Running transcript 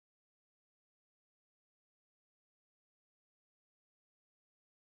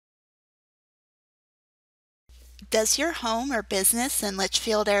Does your home or business in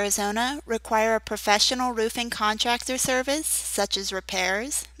Litchfield, Arizona require a professional roofing contractor service, such as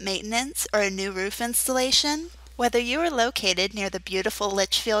repairs, maintenance, or a new roof installation? Whether you are located near the beautiful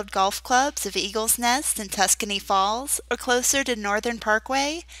Litchfield Golf Clubs of Eagles Nest and Tuscany Falls, or closer to Northern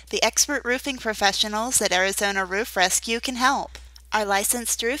Parkway, the expert roofing professionals at Arizona Roof Rescue can help. Our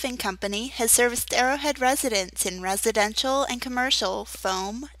licensed roofing company has serviced Arrowhead residents in residential and commercial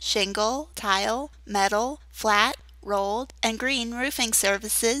foam, shingle, tile, metal, flat, rolled, and green roofing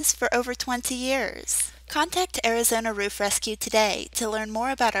services for over 20 years. Contact Arizona Roof Rescue today to learn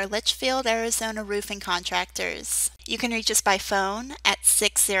more about our Litchfield, Arizona roofing contractors. You can reach us by phone at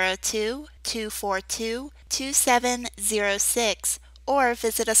 602-242-2706 or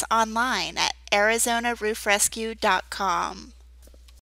visit us online at arizonaroofrescue.com.